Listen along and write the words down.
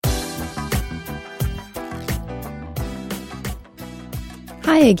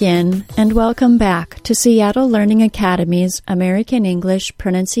Hi again, and welcome back to Seattle Learning Academy's American English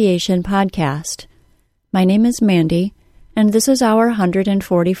Pronunciation Podcast. My name is Mandy, and this is our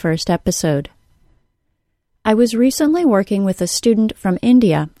 141st episode. I was recently working with a student from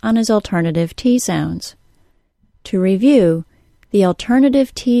India on his alternative T sounds. To review, the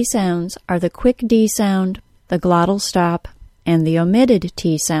alternative T sounds are the quick D sound, the glottal stop, and the omitted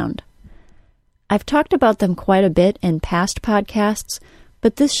T sound. I've talked about them quite a bit in past podcasts,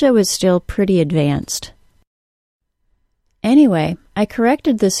 but this show is still pretty advanced. Anyway, I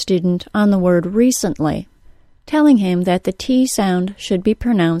corrected this student on the word recently, telling him that the T sound should be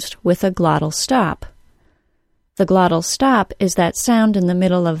pronounced with a glottal stop. The glottal stop is that sound in the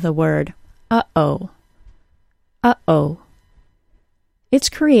middle of the word, uh-oh. Uh-oh. It's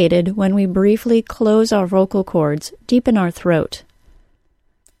created when we briefly close our vocal cords deep in our throat.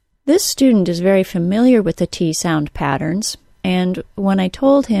 This student is very familiar with the T sound patterns, and when I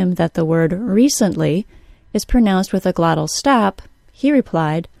told him that the word recently is pronounced with a glottal stop, he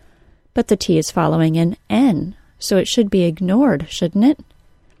replied, "But the T is following an N, so it should be ignored, shouldn't it?"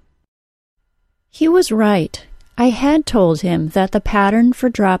 He was right. I had told him that the pattern for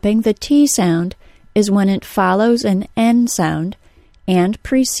dropping the T sound is when it follows an N sound and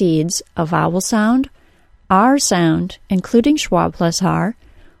precedes a vowel sound, R sound, including schwa plus R,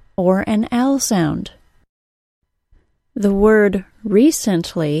 or an L sound. The word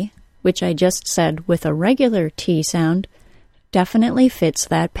recently, which I just said with a regular T sound, definitely fits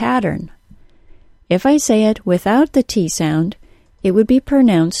that pattern. If I say it without the T sound, it would be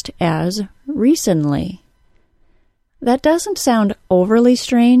pronounced as recently. That doesn't sound overly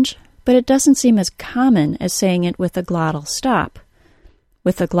strange, but it doesn't seem as common as saying it with a glottal stop.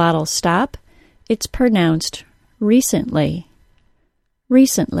 With a glottal stop, it's pronounced recently.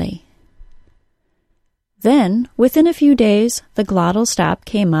 Recently. Then, within a few days, the glottal stop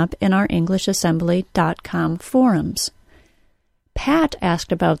came up in our EnglishAssembly.com forums. Pat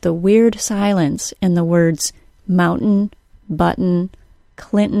asked about the weird silence in the words mountain, button,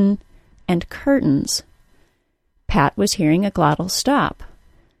 Clinton, and curtains. Pat was hearing a glottal stop.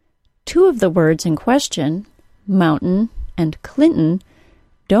 Two of the words in question, mountain and Clinton,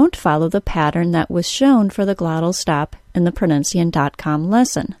 don't follow the pattern that was shown for the glottal stop in the Pronuncian.com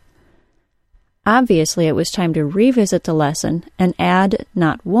lesson. Obviously, it was time to revisit the lesson and add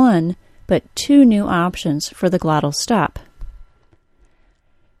not one, but two new options for the glottal stop.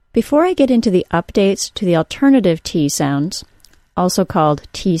 Before I get into the updates to the alternative T sounds, also called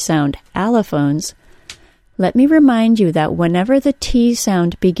T sound allophones, let me remind you that whenever the T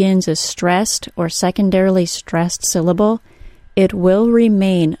sound begins a stressed or secondarily stressed syllable, it will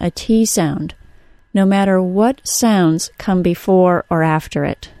remain a T sound, no matter what sounds come before or after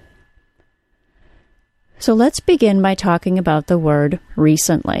it. So let's begin by talking about the word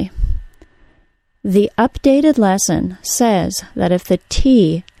recently. The updated lesson says that if the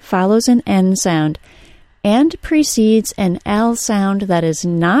T follows an N sound and precedes an L sound that is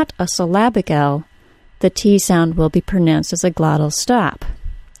not a syllabic L, the T sound will be pronounced as a glottal stop.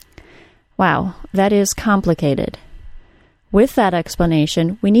 Wow, that is complicated. With that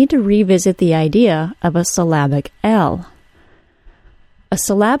explanation, we need to revisit the idea of a syllabic L. A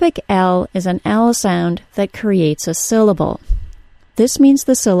syllabic L is an L sound that creates a syllable. This means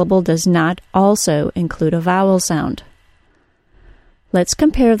the syllable does not also include a vowel sound. Let's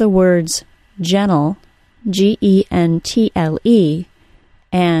compare the words gentle, G-E-N-T-L-E,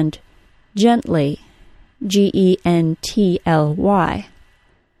 and gently, G-E-N-T-L-Y.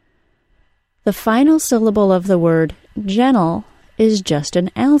 The final syllable of the word gentle is just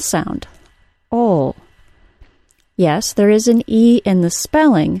an L sound, ol. Yes, there is an E in the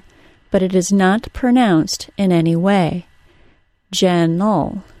spelling, but it is not pronounced in any way.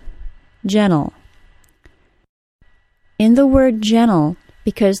 Gentle, gentle. In the word gentle,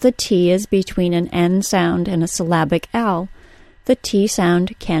 because the T is between an N sound and a syllabic L, the T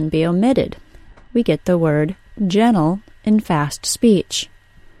sound can be omitted. We get the word gentle in fast speech.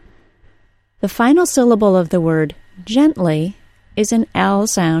 The final syllable of the word gently is an L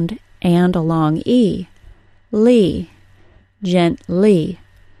sound and a long E. Lee, gently.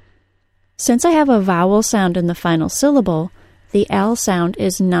 Since I have a vowel sound in the final syllable, the L sound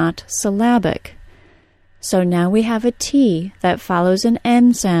is not syllabic. So now we have a T that follows an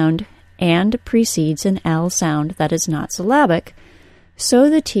N sound and precedes an L sound that is not syllabic, so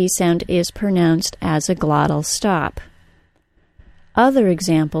the T sound is pronounced as a glottal stop. Other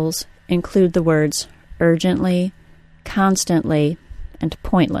examples include the words urgently, constantly, and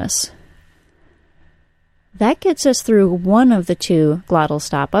pointless. That gets us through one of the two glottal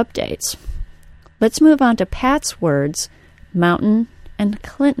stop updates. Let's move on to Pat's words, mountain and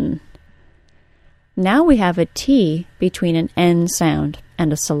Clinton. Now we have a T between an N sound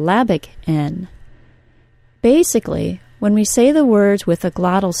and a syllabic N. Basically, when we say the words with a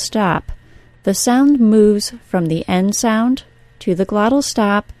glottal stop, the sound moves from the N sound to the glottal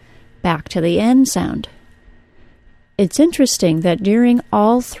stop back to the N sound. It's interesting that during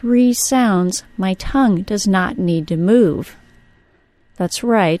all three sounds, my tongue does not need to move. That's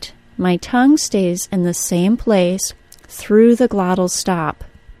right, my tongue stays in the same place through the glottal stop.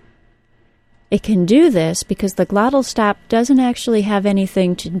 It can do this because the glottal stop doesn't actually have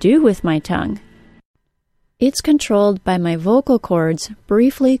anything to do with my tongue. It's controlled by my vocal cords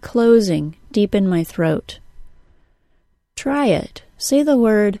briefly closing deep in my throat. Try it. Say the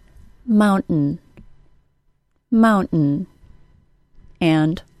word mountain, mountain,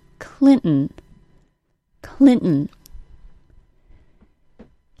 and Clinton, Clinton.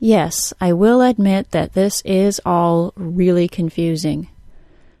 Yes, I will admit that this is all really confusing.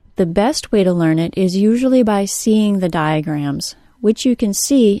 The best way to learn it is usually by seeing the diagrams, which you can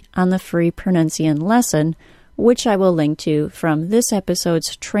see on the free Pronuncian lesson, which I will link to from this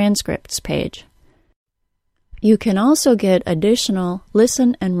episode's transcripts page. You can also get additional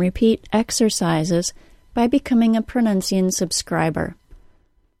listen and repeat exercises by becoming a Pronuncian subscriber.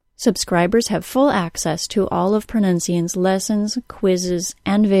 Subscribers have full access to all of Pronuncian's lessons, quizzes,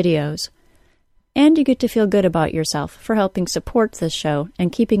 and videos. And you get to feel good about yourself for helping support this show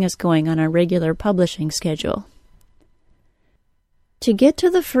and keeping us going on our regular publishing schedule. To get to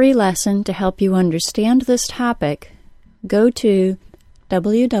the free lesson to help you understand this topic, go to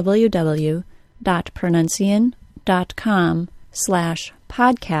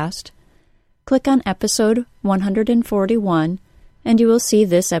www.pronuncian.com/podcast, click on episode 141, and you will see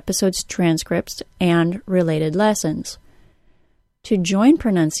this episode's transcripts and related lessons. To join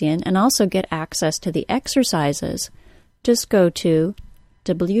Pronuncian and also get access to the exercises, just go to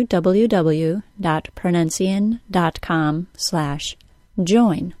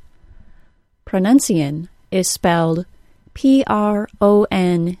www.pronuncian.com/join. Pronuncian is spelled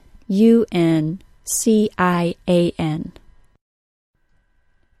Pronuncian.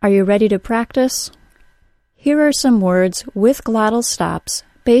 Are you ready to practice? Here are some words with glottal stops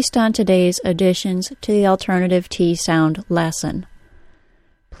based on today's additions to the alternative T sound lesson.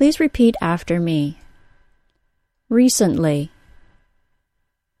 Please repeat after me. Recently,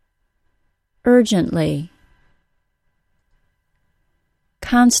 urgently,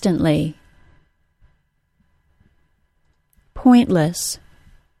 constantly, pointless,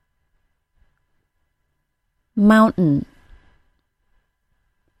 mountain,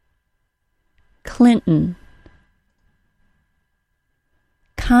 Clinton,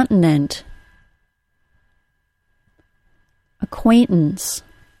 continent, acquaintance,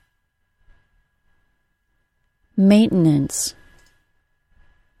 maintenance.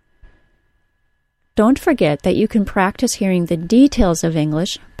 Don't forget that you can practice hearing the details of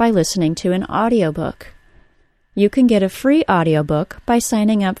English by listening to an audiobook. You can get a free audiobook by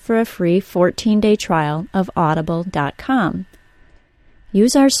signing up for a free 14-day trial of audible.com.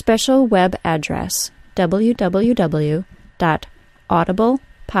 Use our special web address,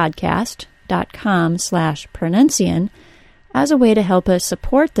 www.audiblepodcast.com/pronuncian, as a way to help us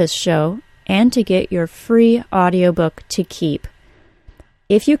support this show and to get your free audiobook to keep.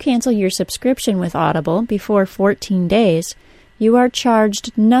 If you cancel your subscription with Audible before 14 days, you are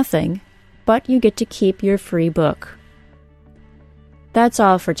charged nothing, but you get to keep your free book. That's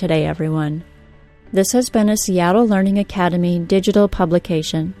all for today, everyone. This has been a Seattle Learning Academy digital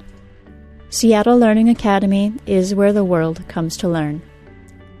publication. Seattle Learning Academy is where the world comes to learn.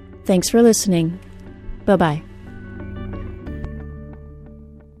 Thanks for listening. Bye-bye.